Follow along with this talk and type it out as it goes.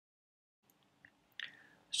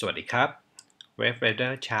สวัสดีครับ Wave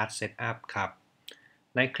Rider Chart Setup ครับ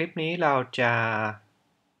ในคลิปนี้เราจะ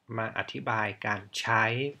มาอธิบายการใช้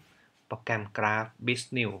โปรแกรมกราฟ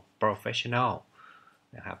Bisnews Processional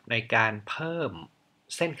นะครับในการเพิ่ม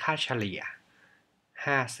เส้นค่าเฉลี่ย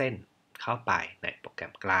 5 เส้นเข้าไปในโปรแกร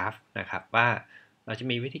มกราฟนะครับว่าเราจะ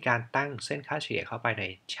มีวิธีการตั้งเส้นค่าเฉลี่ยเข้าไปใน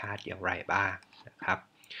ชาร์ตอย่างไรบ้างนะครับ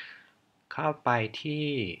เข้าไปที่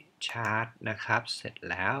ชาร์ตนะครับเสร็จ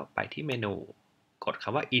แล้วไปที่เมนูกดค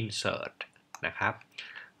ำว่า insert นะครับ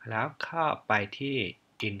แล้วเข้าไปที่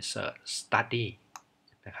insert study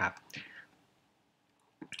นะครับ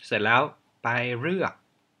เสร็จแล้วไปเลือก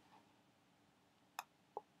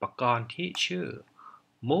อุปกรณ์ที่ชื่อ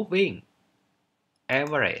moving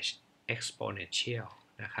average exponential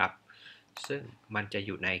นะครับซึ่งมันจะอ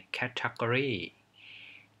ยู่ใน category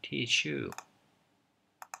ที่ชื่อ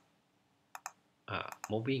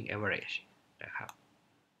moving average นะครับ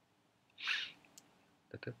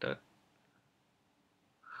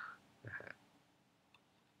นะฮะ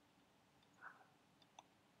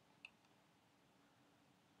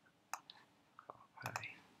ขออภัย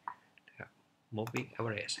นะครับ moving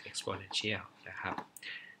average exponential นะครับ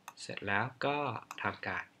เสร็จแล้วก็ทำก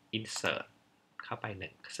าร insert เข้าไป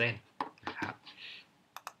1เส้นนะครับ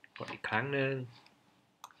กดอีกครั้งหนึ่ง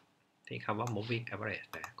ที่คำว่า moving average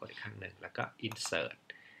นะกดอีกครั้งหนึ่งแล้วก็ insert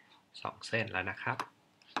 2 เส้นแล้วนะครับ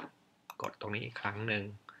กดตรงนี้อีกครั้งหนึ่ง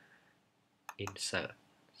insert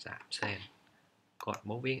 3 เส้นกด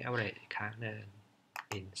moving average อีกครั้งหนึ่ง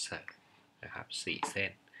insert นะครับ4 เส้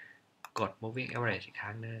นกด moving average อีกค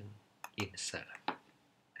รั้งหนึ่ง insert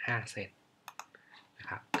 5 เส้นนะ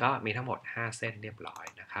ครับก็มีทั้งหมด5 เส้นเรียบร้อย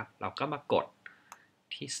นะครับเราก็มากด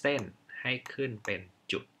ที่เส้นให้ขึ้นเป็น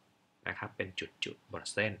จุดนะครับเป็นจุดบน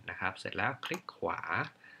เส้นนะครับเสร็จแล้วคลิกขวา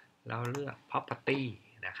แล้วเลือก property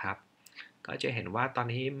นะครับก็จะเห็นว่าตอน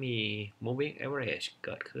นี้มี moving average เ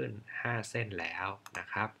กิดขึ้น5 เส้นแล้วนะ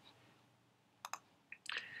ครับ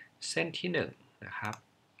เส้นที่1นะครับ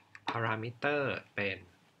parameter เป็น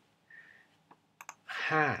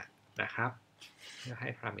5นะครับเพื่อให้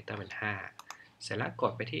parameter เป็น5เสร็จแล้วก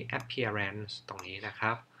ดไปที่ appearance ตรงนี้นะค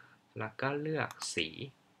รับแล้วก็เลือกสี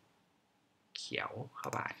เขียวเข้า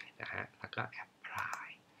ไปนะฮะแล้วก็ apply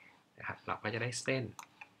นะครับเราก็จะได้เส้น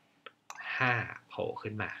5โผล่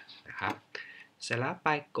ขึ้นมานะครับเสร็จแล้วไป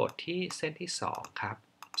กดที่เส้นที่2ครับ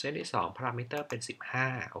เส้นที่2 parameter เป็น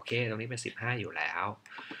15โอเคตรงนี้เป็น15อยู่แล้ว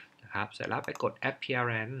นะครับเสร็จแล้วไปกด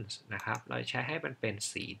appearance นะครับเราใช้ให้มันเป็น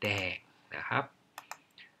สีแดงนะครับ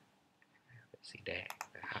สีแดง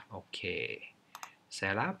นะครับโอเคเสร็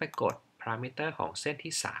จแล้วไปกด parameter ของเส้น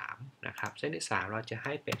ที่3นะครับเส้นที่3เราจะใ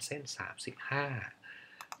ห้เป็นเส้น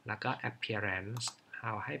35แล้วก็ appearance เอ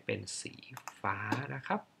าให้เป็นสีฟ้านะค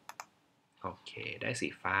รับโอเคได้สี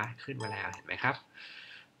ฟ้าขึ้นมาแล้วเห็นไหมครับ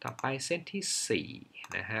ต่อไปเส้นที่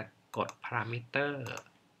4นะฮะกด parameter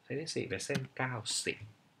เส้นที่4เป็นเส้น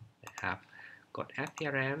90นะครับกด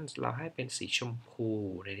appearance เราให้เป็นสีชมพู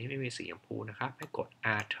ในนี้ไม่มีสีชมพูนะครับให้กด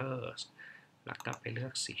others แล้วก็ไปเลือ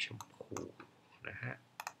กสีชมพูนะฮะ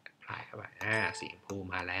พลายเข้าไปสีชมพู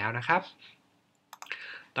มาแล้วนะครับ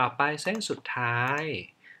ต่อไปเส้นสุดท้าย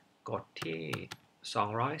กดที่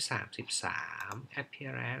233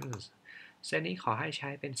 appearance เส้นนี้ขอให้ใช้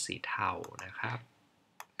เป็นสีเทานะครับ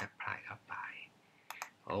แอปพลายเข้าไป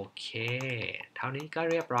โอเคเท่านี้ก็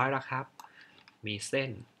เรียบร้อยแล้วครับมีเส้น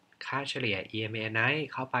ค่าเฉลี่ย EMA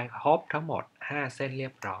เข้าไปครบทั้งหมด5 เส้นเรี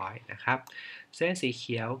ยบร้อยนะครับเส้นสีเ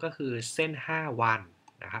ขียวก็คือเส้น5 วัน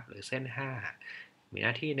นะครับหรือเส้น5มีหน้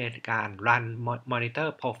าที่ในการ run monitor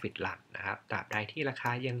profit run นะครับตราบใดที่ราค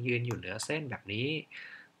ายังยืนอยู่เหนือเส้นแบบนี้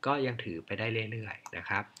ก็ยังถือไปได้เรื่อยๆนะ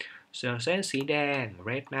ครับส่วนเส้นสีแดง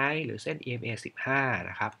red night หรือเส้น EMA 15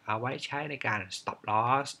นะครับเอาไว้ใช้ในการ stop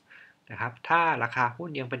loss นะครับถ้าราคาหุ้น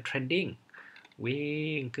ยังเป็น trending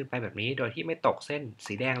วิ่งขึ้นไปแบบนี้โดยที่ไม่ตกเส้น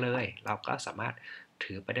สีแดงเลยเราก็สามารถ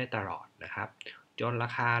ถือไปได้ตลอดนะครับจนรา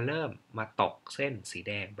คาเริ่มมาตกเส้นสีแ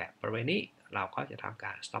ดงแบบบริเวณนี้เราก็จะทำก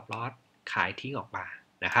าร stop loss ขายทิ้งออกมา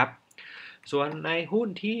นะครับส่วนในหุ้น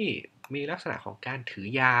ที่มีลักษณะของการถือ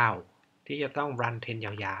ยาวที่จะต้องรันเทรนย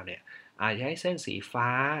าวๆเนี่ยอาจจะให้เส้นสีฟ้า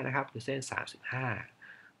นะครับคือเส้น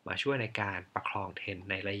35มาช่วยในการประคองเทรน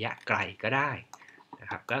ในระยะไกลก็ได้นะ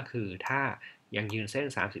ครับก็คือถ้ายังยืนเส้น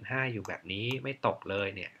35อยู่แบบนี้ไม่ตกเลย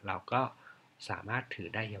เนี่ยเราก็สามารถถือ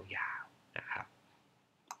ได้ยาวๆนะครับ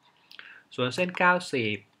ส่วนเส้น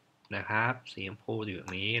90นะครับสีชมพูอยู่ตร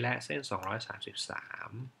งนี้และเส้น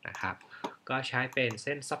233นะครับก็ใช้เป็นเ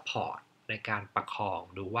ส้นซัพพอร์ตในการประคอง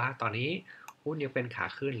ดูว่าตอนนี้หุ้นยังเป็นขา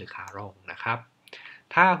ขึ้นหรือขาลงนะครับ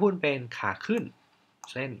ถ้าหุ้นเป็นขาขึ้น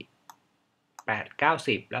เส้น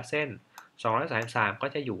890แล้วเส้น233ก็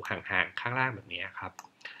จะอยู่ห่างๆข้างล่างแบบนี้ครับ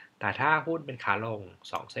แต่ถ้าหุ้นเป็นขาลง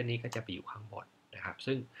2เส้นนี้ก็จะไปอยู่ข้างบนนะครับ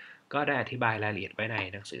ซึ่งก็ได้อธิบายรายละเอียดไว้ใน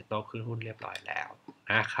หนังสือโตขึ้นหุ้นเรียบร้อยแล้ว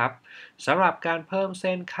นะครับสำหรับการเพิ่มเ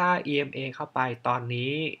ส้นค่า EMA เข้าไปตอน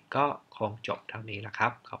นี้ก็คงจบเท่านี้แล้วครั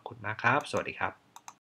บขอบคุณมากครับสวัสดีครับ